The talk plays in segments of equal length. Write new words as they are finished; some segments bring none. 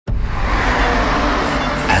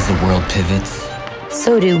As the world pivots,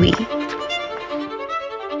 so do we.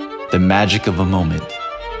 The magic of a moment,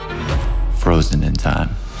 frozen in time.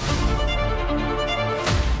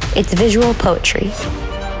 It's visual poetry.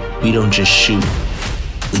 we don't just shoot,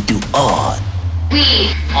 we do all. We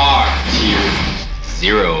are Tier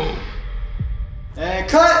 0. And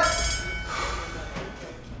cut!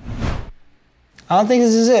 I don't think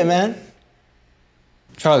this is it, man.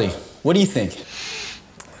 Charlie, what do you think?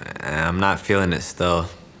 I'm not feeling it still.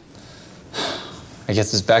 I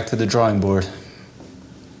guess it's back to the drawing board.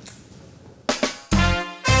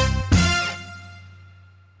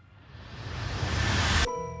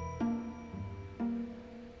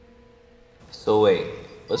 So wait,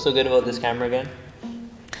 what's so good about this camera again?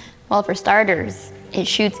 Well, for starters, it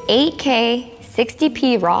shoots 8K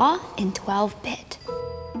 60p RAW in 12-bit.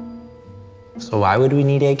 So why would we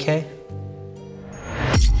need 8K?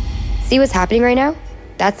 See what's happening right now?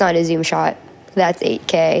 That's not a zoom shot. That's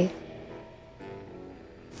 8K.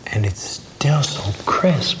 And it's still so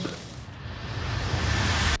crisp.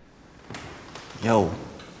 Yo,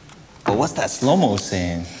 but what's that slow-mo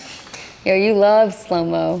saying? Yo, you love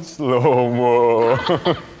slow-mo. Slow-mo.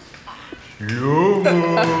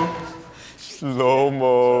 Slow-mo.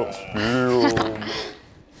 Slow-mo.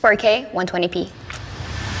 4K, 120p.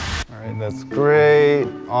 All right, that's great.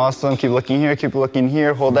 Awesome. Keep looking here, keep looking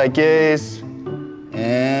here. Hold that gaze.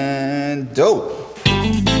 And dope.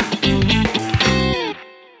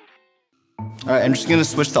 All right, I'm just gonna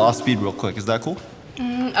switch to off speed real quick. Is that cool?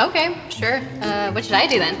 Okay, sure. What should I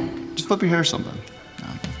do then? Just flip your hair or something.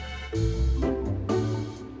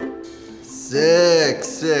 Sick,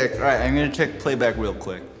 sick. All right, I'm gonna check playback real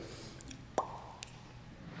quick.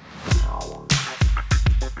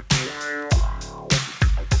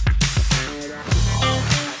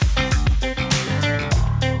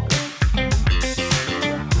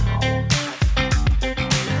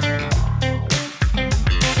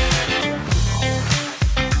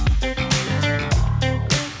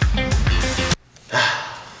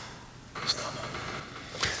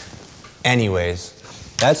 Anyways,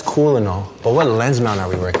 that's cool and all, but what lens mount are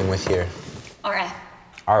we working with here? RF.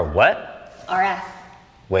 Our what? RF.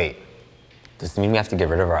 Wait, does this mean we have to get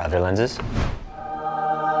rid of our other lenses?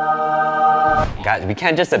 Guys, we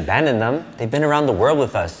can't just abandon them. They've been around the world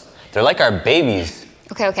with us. They're like our babies.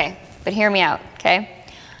 Okay, but hear me out, okay?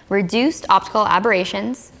 Reduced optical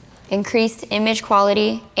aberrations, increased image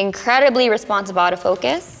quality, incredibly responsive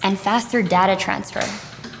autofocus, and faster data transfer.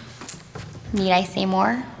 Need I say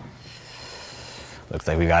more? Looks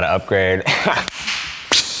like we gotta upgrade.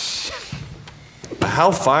 How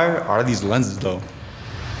fire are these lenses though?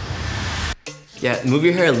 Yeah, move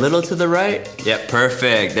your hair a little to the right. Yeah,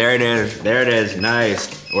 perfect. There it is. There it is.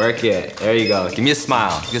 Nice. Work it. There you go. Give me a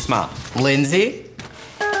smile. Give me a smile. Lindsay?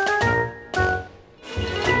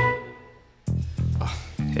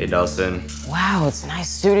 Hey, Delson. Wow, it's a nice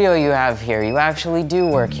studio you have here. You actually do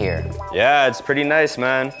work here. Yeah, it's pretty nice,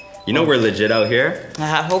 man. You know we're legit out here.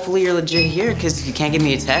 Hopefully you're legit here, because you can't give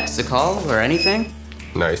me a text, a call, or anything.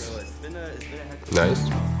 Nice. Nice.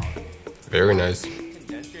 Very nice.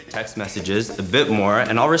 Text messages a bit more,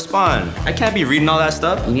 and I'll respond. I can't be reading all that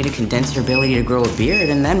stuff. You need to condense your ability to grow a beard,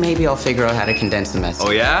 and then maybe I'll figure out how to condense the message.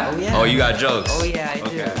 Oh, yeah? Oh, yeah. Oh, you got jokes? Oh, yeah, I do.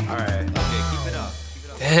 Okay, all right. Okay, keep it up. Keep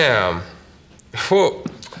it up. Damn. Whoa.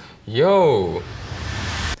 Yo.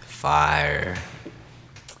 Fire.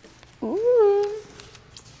 Ooh.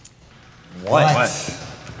 What?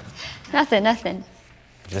 Nothing.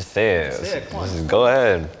 Just say it. Just go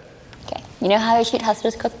ahead. Okay, you know how I shoot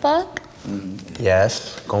Hustler's Cookbook?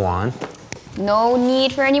 Yes, go on. No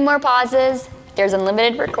need for any more pauses. There's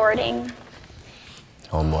unlimited recording.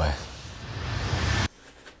 Oh boy.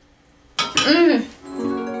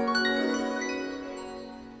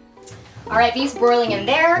 All right, beef's boiling in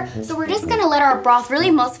there, so we're just gonna let our broth really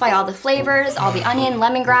emulsify all the flavors, all the onion,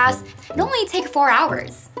 lemongrass. It'll only take 4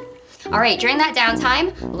 hours. All right, during that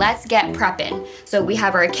downtime, let's get prepping. So we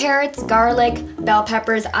have our carrots, garlic, bell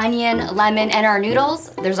peppers, onion, lemon, and our noodles.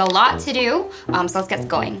 There's a lot to do, so let's get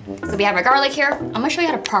going. So we have our garlic here. I'm gonna show you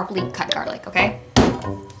how to properly cut garlic, okay?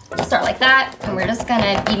 Just start like that, and we're just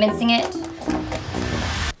gonna be mincing it.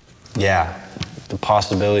 Yeah, the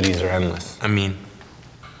possibilities are endless. I mean,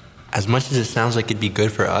 as much as it sounds like it'd be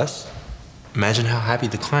good for us, imagine how happy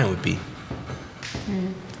the client would be.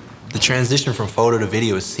 The transition from photo to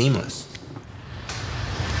video is seamless.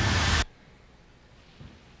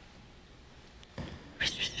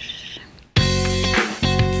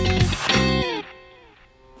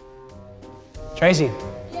 Tracy?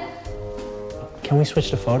 Yeah? Can we switch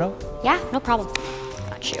to photo? Yeah, no problem.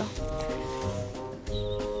 Got you.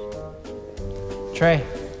 Trey?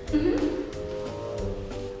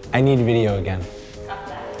 I need video again.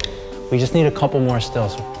 We just need a couple more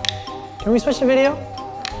stills. Can we switch to video?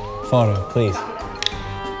 Photo, please.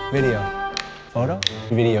 Video. Photo?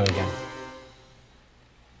 Video again.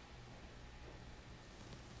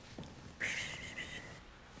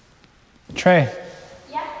 Trey.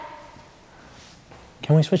 Yeah?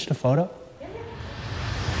 Can we switch to photo?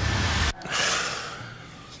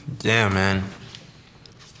 Damn, man.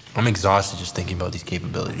 I'm exhausted just thinking about these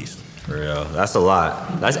capabilities. For real, that's a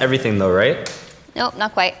lot. That's everything though, right? Nope,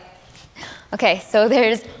 not quite. Okay, so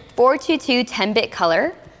there's 422 10-bit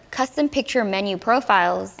color, custom picture menu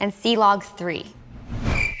profiles, and C-Log 3.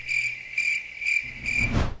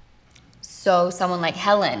 So someone like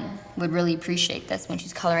Helen would really appreciate this when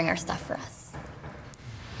she's coloring our stuff for us.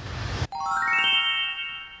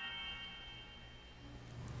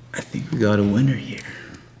 I think we got a winner here.